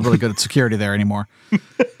 they're not really good at security there anymore.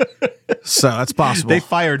 So that's possible. They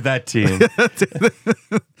fired that team.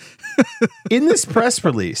 In this press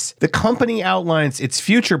release, the company outlines its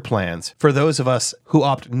future plans for those of us who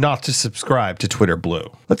opt not to subscribe to Twitter Blue.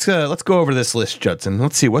 Let's go over this list, Judson.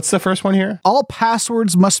 Let's see. What's the first one here? All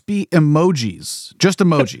passwords must be emojis. Just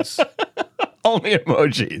emojis. Only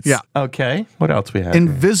emojis. Yeah. Okay. What else we have?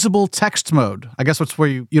 Invisible text mode. I guess that's where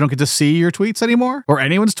you don't get to see your tweets anymore or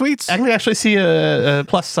anyone's tweets. I can actually see a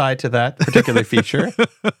plus side to that particular feature.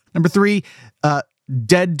 Number 3,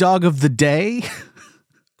 dead dog of the day.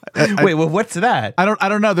 Wait, well, what's that? I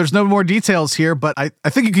don't know. There's no more details here, but I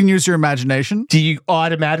think you can use your imagination. Do you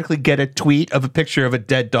automatically get a tweet of a picture of a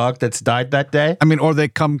dead dog that's died that day? I mean, or they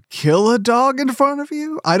come kill a dog in front of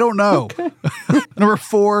you? I don't know. Okay. Number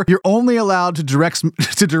 4, you're only allowed to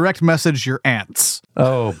direct message your aunts.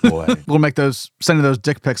 Oh boy. We'll make sending those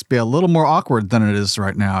dick pics be a little more awkward than it is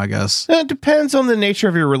right now, I guess. It depends on the nature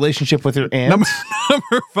of your relationship with your aunt.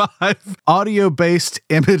 Number 5, audio-based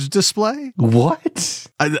image display. What?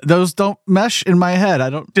 Those don't mesh in my head.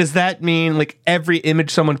 Does that mean like every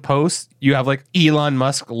image someone posts, you have like Elon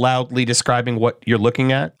Musk loudly describing what you're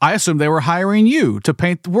looking at? I assume they were hiring you to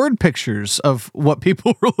paint word pictures of what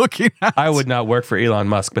people were looking at. I would not work for Elon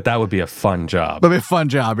Musk, but that would be a fun job. That'd be a fun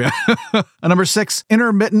job, yeah. Number 6,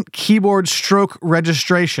 intermittent keyboard stroke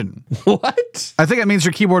registration. What? I think it means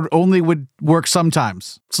your keyboard only would work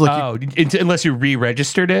sometimes. It's like unless you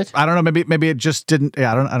re-registered it? I don't know. Maybe it just didn't.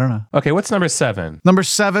 Yeah, I don't know. Okay, what's number 7? Number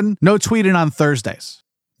 7, no tweeting on Thursdays.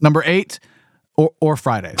 Number 8, or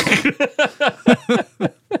Fridays.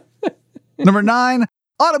 Number 9,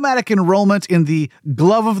 automatic enrollment in the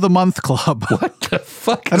Glove of the Month Club. What the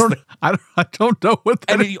fuck? I don't know what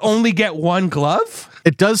that is. And you only get one glove?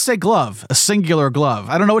 It does say glove, a singular glove.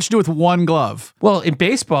 I don't know what you do with one glove. Well, in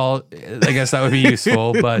baseball, I guess that would be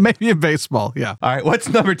useful, but maybe in baseball, yeah. All right, what's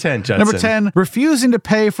number 10, Judson? Number 10, refusing to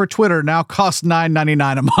pay for Twitter now costs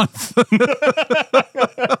 $9.99 a month.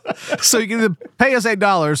 So you can either pay us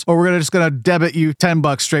 $8 or we're just gonna debit you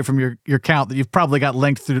 $10 straight from your account that you've probably got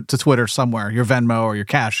linked to Twitter somewhere, your Venmo or your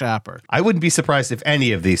Cash App. I wouldn't be surprised if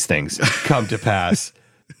any of these things come to pass.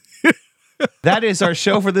 That is our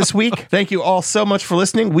show for this week. Thank you all so much for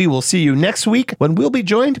listening. We will see you next week when we'll be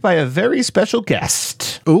joined by a very special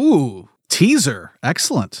guest. Ooh, teaser.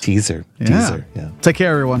 Excellent. Teaser. Yeah. Take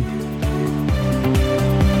care, everyone.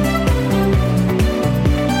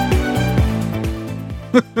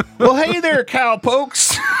 Well, hey there,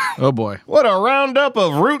 cowpokes. Oh, boy. What a roundup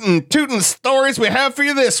of rootin' tootin' stories we have for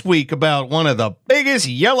you this week about one of the biggest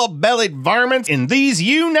yellow-bellied varmints in these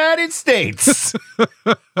United States.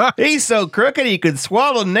 He's so crooked he could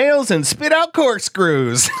swallow nails and spit out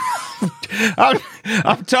corkscrews.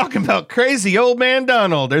 I'm talking about crazy old man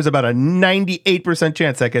Donald. There's about a 98%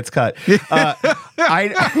 chance that gets cut.